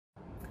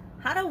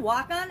How to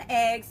walk on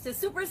eggs to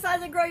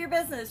supersize and grow your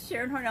business.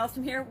 Sharon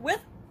Hornelstrom here with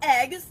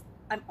eggs.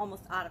 I'm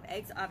almost out of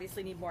eggs.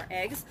 Obviously need more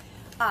eggs.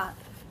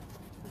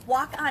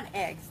 Walk on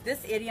eggs.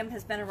 This idiom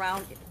has been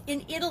around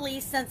in Italy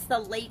since the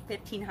late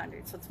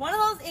 1500s. So it's one of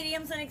those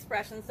idioms and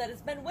expressions that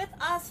has been with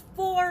us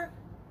for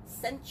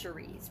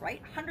centuries,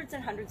 right? Hundreds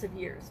and hundreds of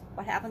years.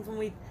 What happens when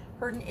we've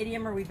heard an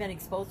idiom or we've been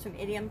exposed to an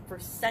idiom for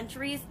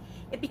centuries?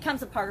 It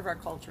becomes a part of our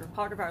culture, a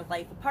part of our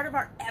life, a part of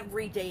our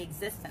everyday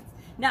existence.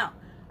 Now,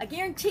 I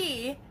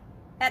guarantee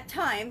at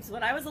times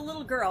when I was a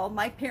little girl,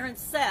 my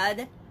parents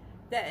said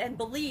that and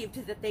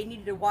believed that they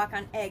needed to walk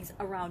on eggs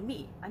around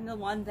me. I'm the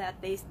one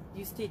that they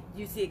used to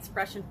use the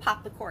expression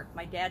pop the cork.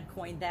 My dad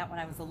coined that when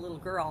I was a little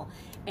girl.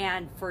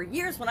 And for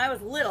years when I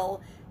was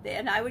little,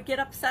 and I would get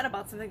upset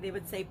about something, they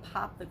would say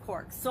pop the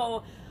cork.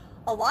 So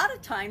a lot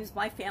of times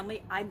my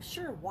family, I'm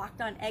sure, walked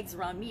on eggs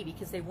around me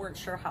because they weren't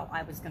sure how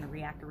I was going to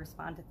react or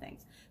respond to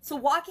things. So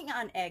walking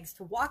on eggs,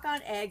 to walk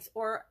on eggs,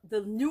 or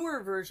the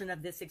newer version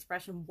of this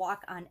expression,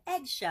 walk on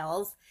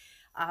eggshells,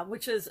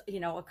 which is,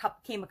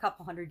 came a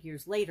couple hundred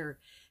years later,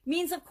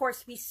 means, of course,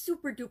 to be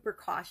super duper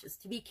cautious,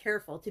 to be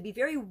careful, to be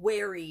very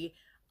wary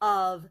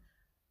of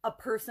a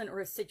person or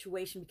a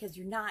situation because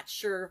you're not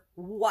sure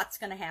what's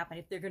going to happen,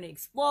 if they're going to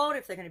explode,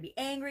 if they're going to be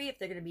angry, if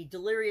they're going to be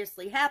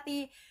deliriously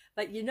happy,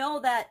 but you know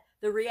that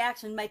the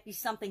reaction might be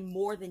something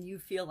more than you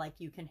feel like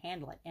you can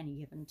handle at any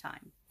given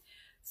time.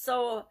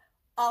 So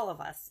all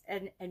of us,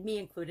 and me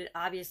included,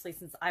 obviously,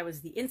 since I was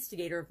the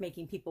instigator of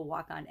making people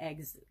walk on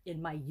eggs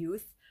in my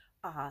youth,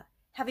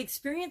 have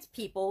experienced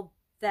people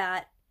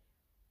that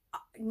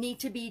need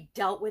to be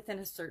dealt with in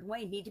a certain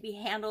way, need to be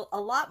handled a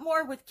lot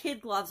more with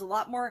kid gloves, a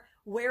lot more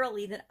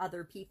warily than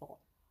other people.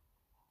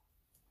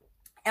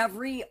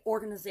 Every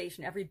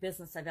organization, every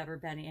business I've ever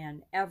been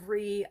in,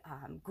 every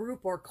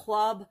group or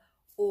club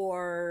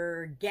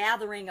or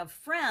gathering of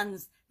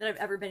friends that I've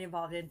ever been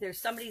involved in, there's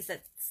somebody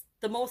that's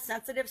the most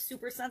sensitive,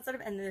 super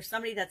sensitive, and there's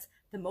somebody that's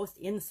the most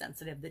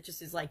insensitive, that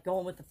just is like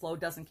going with the flow,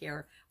 doesn't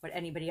care what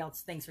anybody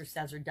else thinks or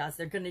says or does.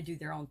 They're going to do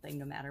their own thing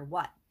no matter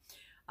what.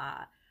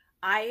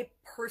 I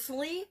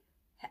personally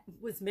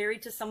was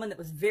married to someone that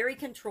was very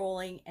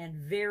controlling and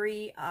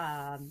very,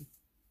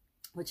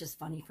 which is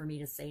funny for me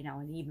to say now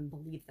and even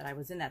believe that I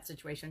was in that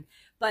situation,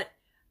 but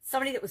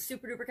somebody that was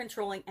super duper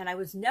controlling, and I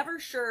was never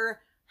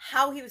sure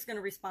how he was going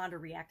to respond or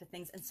react to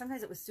things. And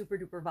sometimes it was super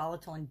duper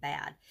volatile and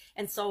bad.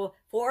 And so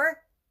for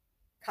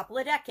a couple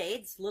of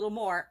decades, little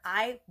more,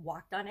 I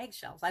walked on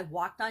eggshells. I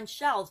walked on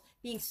shells,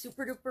 being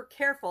super duper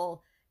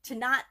careful to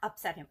not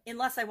upset him,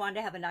 unless I wanted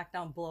to have a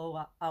knockdown,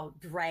 blow out,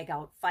 drag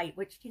out fight,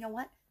 which, you know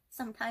what?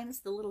 Sometimes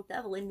the little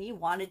devil in me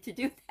wanted to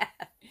do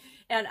that.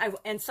 And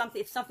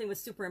if something was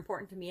super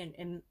important to me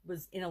and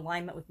was in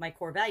alignment with my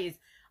core values,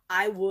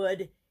 I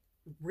would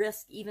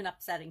risk even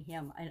upsetting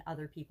him and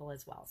other people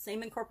as well.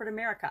 Same in corporate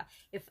America.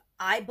 If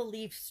I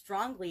believed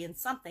strongly in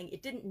something,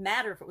 it didn't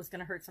matter if it was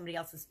going to hurt somebody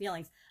else's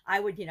feelings. I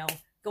would,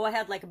 go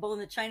ahead like a bull in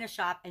the china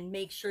shop and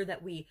make sure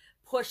that we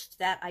pushed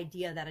that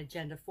idea, that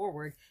agenda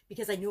forward,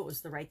 because I knew it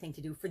was the right thing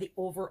to do for the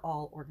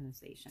overall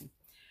organization.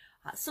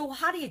 So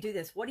how do you do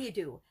this? What do you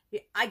do?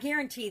 I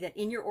guarantee that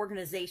in your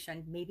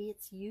organization, maybe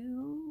it's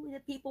you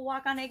that people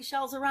walk on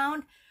eggshells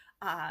around.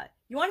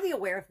 You want to be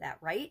aware of that,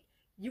 right?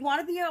 You want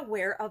to be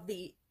aware of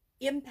the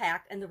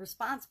impact and the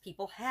response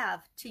people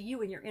have to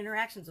you and your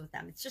interactions with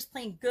them. It's just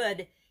plain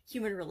good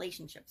human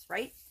relationships,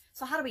 right?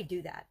 So how do we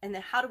do that? And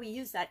then how do we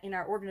use that in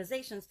our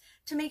organizations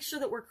to make sure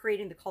that we're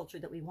creating the culture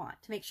that we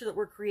want, to make sure that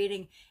we're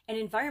creating an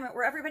environment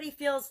where everybody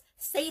feels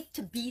safe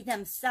to be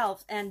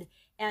themselves. And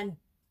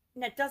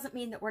that doesn't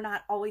mean that we're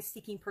not always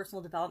seeking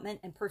personal development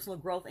and personal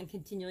growth and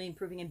continually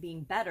improving and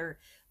being better,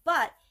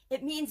 but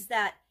it means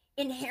that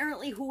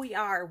inherently who we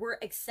are, we're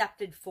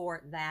accepted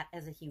for that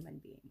as a human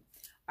being.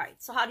 All right,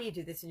 so how do you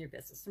do this in your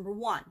business? Number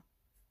one,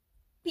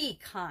 be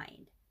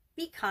kind.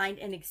 Be kind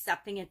and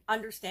accepting and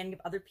understanding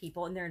of other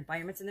people and their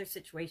environments and their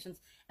situations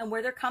and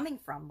where they're coming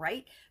from,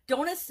 right?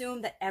 Don't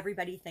assume that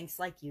everybody thinks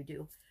like you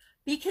do.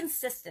 Be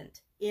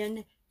consistent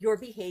in your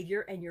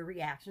behavior and your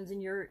reactions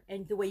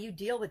and the way you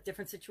deal with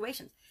different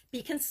situations.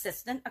 Be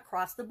consistent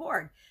across the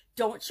board.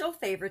 Don't show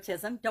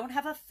favoritism. Don't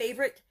have a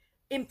favorite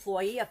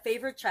employee, a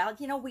favorite child.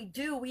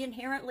 We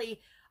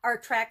inherently are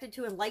attracted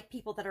to and like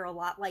people that are a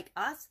lot like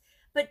us,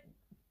 but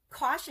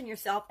caution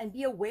yourself and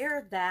be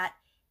aware that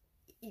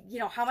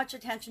how much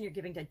attention you're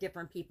giving to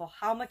different people,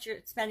 how much you're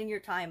spending your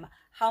time,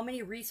 how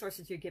many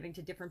resources you're giving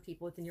to different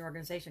people within your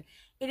organization.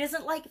 It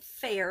isn't like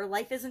fair.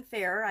 Life isn't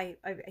fair. I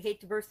hate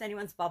to burst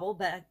anyone's bubble,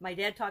 but my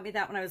dad taught me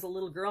that when I was a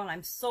little girl, and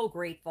I'm so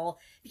grateful,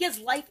 because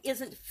life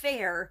isn't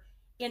fair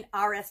in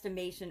our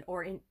estimation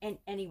or in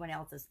anyone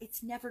else's.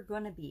 It's never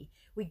going to be.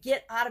 We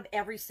get out of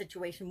every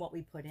situation what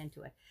we put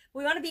into it.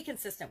 We want to be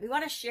consistent. We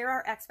want to share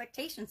our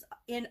expectations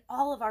in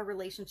all of our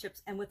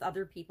relationships and with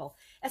other people,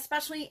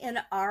 especially in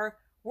our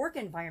work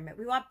environment.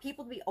 We want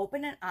people to be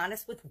open and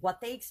honest with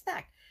what they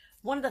expect.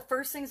 One of the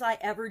first things I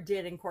ever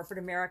did in corporate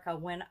America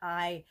when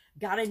I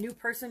got a new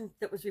person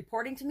that was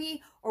reporting to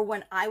me, or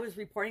when I was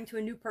reporting to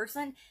a new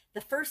person,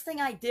 the first thing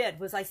I did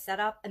was I set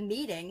up a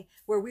meeting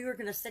where we were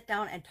going to sit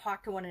down and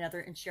talk to one another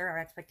and share our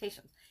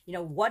expectations. You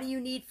know, what do you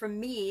need from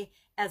me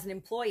as an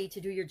employee to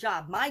do your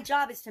job? My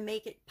job is to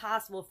make it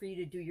possible for you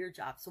to do your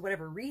job. So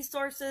whatever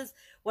resources,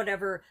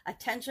 whatever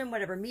attention,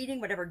 whatever meeting,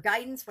 whatever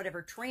guidance,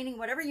 whatever training,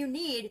 whatever you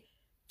need,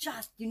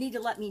 you need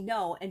to let me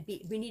know, and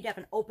we need to have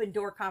an open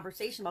door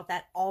conversation about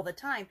that all the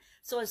time.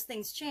 So as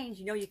things change,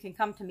 you know, you can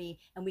come to me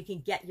and we can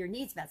get your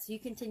needs met. So you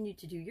continue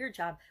to do your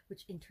job,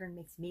 which in turn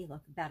makes me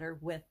look better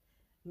with,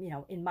 you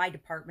know, in my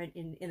department,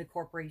 in the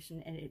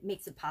corporation, and it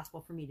makes it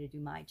possible for me to do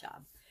my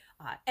job.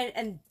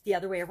 And the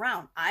other way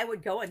around, I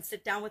would go and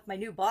sit down with my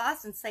new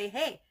boss and say,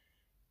 hey,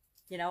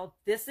 you know,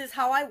 this is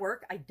how I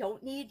work. I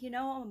don't need, you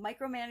know,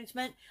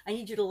 micromanagement. I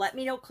need you to let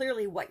me know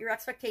clearly what your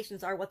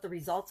expectations are, what the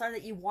results are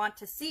that you want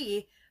to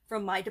see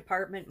from my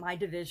department, my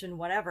division,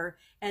 whatever.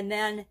 And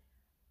then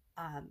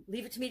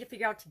leave it to me to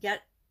figure out to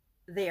get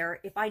there.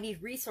 If I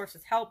need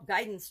resources, help,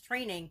 guidance,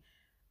 training,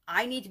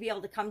 I need to be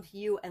able to come to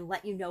you and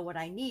let you know what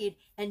I need,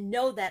 and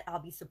know that I'll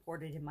be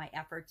supported in my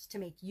efforts to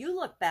make you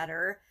look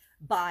better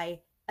by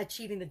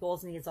achieving the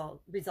goals and the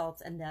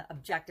results and the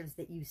objectives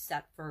that you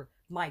set for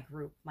my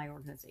group, my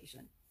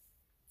organization.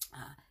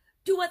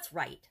 Do what's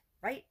right,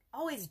 right?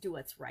 Always do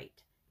what's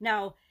right.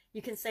 Now,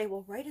 you can say,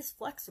 well, right is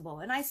flexible.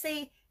 And I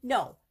say,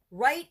 no,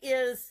 right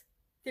is,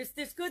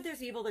 there's good,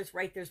 there's evil, there's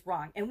right, there's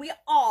wrong. And we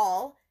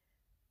all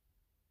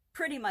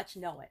pretty much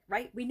know it,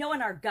 right? We know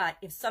in our gut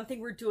if something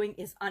we're doing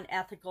is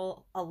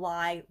unethical, a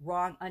lie,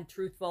 wrong,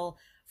 untruthful,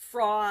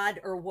 fraud,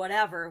 or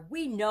whatever.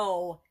 We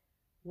know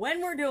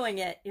when we're doing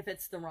it if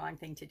it's the wrong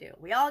thing to do.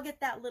 We all get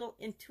that little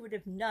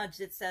intuitive nudge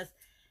that says,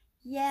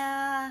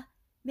 yeah,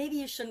 maybe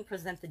you shouldn't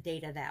present the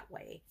data that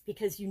way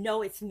because you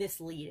know it's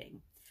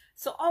misleading.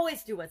 So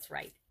always do what's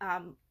right.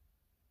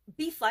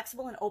 Be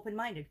flexible and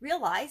open-minded.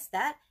 Realize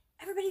that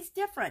everybody's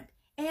different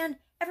and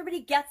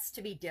everybody gets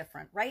to be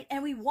different, right?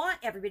 And we want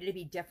everybody to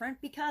be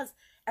different because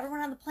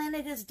everyone on the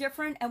planet is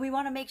different, and we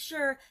want to make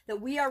sure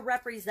that we are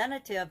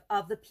representative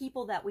of the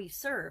people that we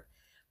serve.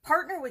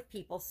 Partner with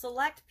people,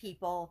 select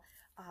people,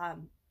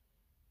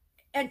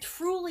 and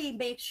truly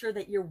make sure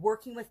that you're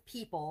working with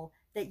people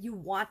that you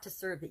want to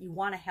serve, that you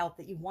want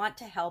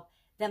to help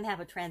them have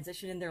a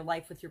transition in their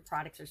life with your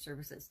products or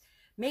services.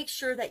 Make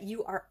sure that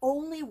you are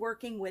only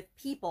working with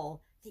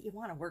people that you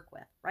want to work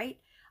with, right?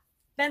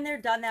 Been there,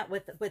 done that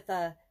with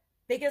the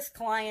biggest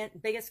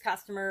client, biggest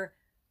customer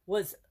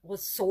was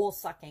soul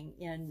sucking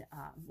in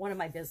one of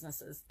my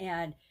businesses,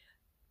 and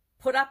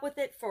put up with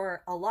it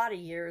for a lot of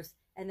years.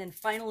 And then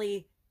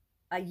finally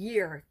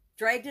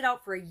dragged it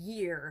out for a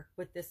year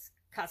with this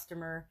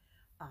customer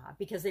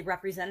because they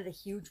represented a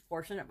huge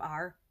portion of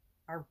our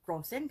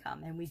gross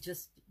income. And we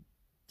just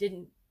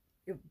didn't,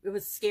 it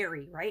was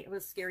scary, right? It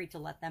was scary to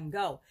let them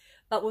go.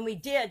 But when we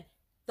did,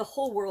 the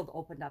whole world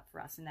opened up for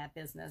us in that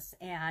business.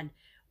 And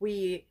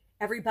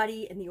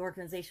everybody in the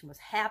organization was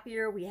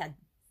happier. We had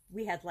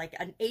like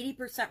an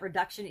 80%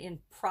 reduction in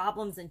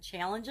problems and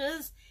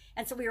challenges.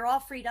 And so we were all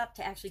freed up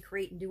to actually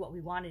create and do what we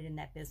wanted in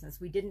that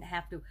business. We didn't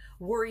have to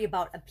worry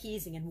about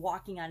appeasing and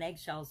walking on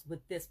eggshells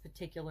with this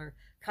particular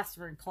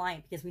customer and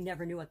client because we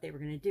never knew what they were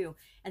going to do.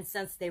 And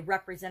since they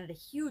represented a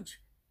huge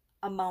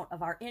amount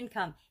of our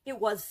income, it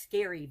was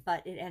scary,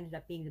 but it ended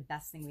up being the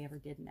best thing we ever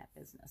did in that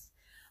business.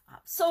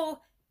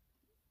 So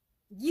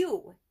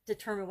you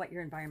determine what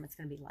your environment's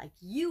going to be like.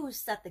 You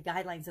set the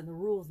guidelines and the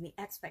rules and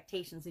the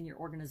expectations in your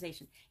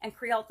organization, and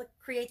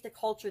create the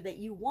culture that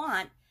you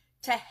want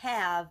to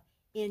have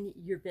in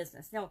your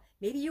business. Now,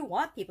 maybe you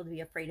want people to be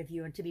afraid of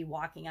you and to be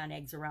walking on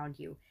eggs around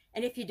you.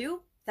 And if you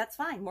do, that's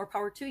fine. More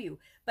power to you.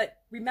 But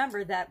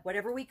remember that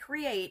whatever we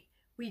create,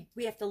 we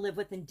have to live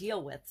with and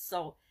deal with.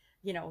 So,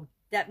 you know,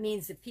 that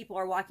means if people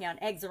are walking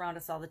on eggs around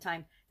us all the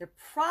time, they're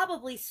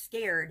probably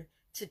scared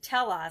to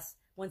tell us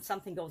when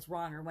something goes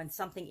wrong or when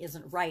something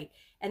isn't right.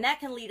 And that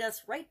can lead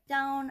us right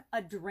down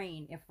a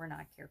drain if we're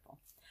not careful.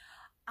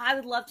 I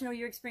would love to know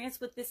your experience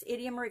with this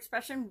idiom or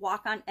expression,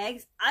 walk on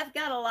eggs. I've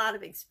got a lot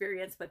of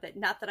experience, but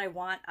not that I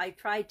want. I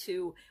try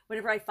to,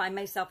 whenever I find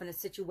myself in a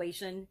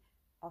situation,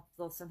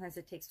 although sometimes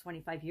it takes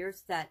 25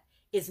 years, that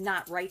is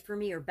not right for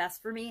me or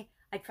best for me,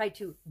 I try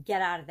to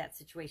get out of that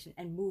situation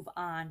and move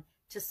on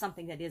to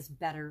something that is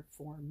better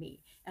for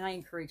me. And I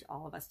encourage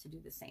all of us to do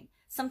the same.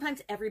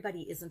 Sometimes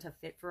everybody isn't a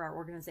fit for our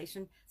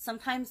organization.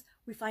 Sometimes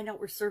we find out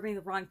we're serving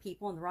the wrong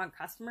people and the wrong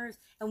customers,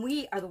 and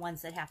we are the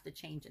ones that have to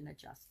change and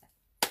adjust that.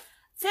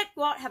 That's it.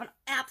 Go out, have an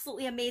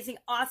absolutely amazing,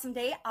 awesome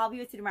day. I'll be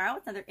with you tomorrow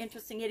with another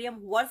interesting idiom.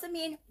 What does it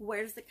mean?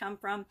 Where does it come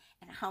from?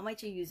 And how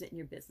might you use it in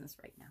your business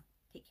right now?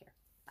 Take care.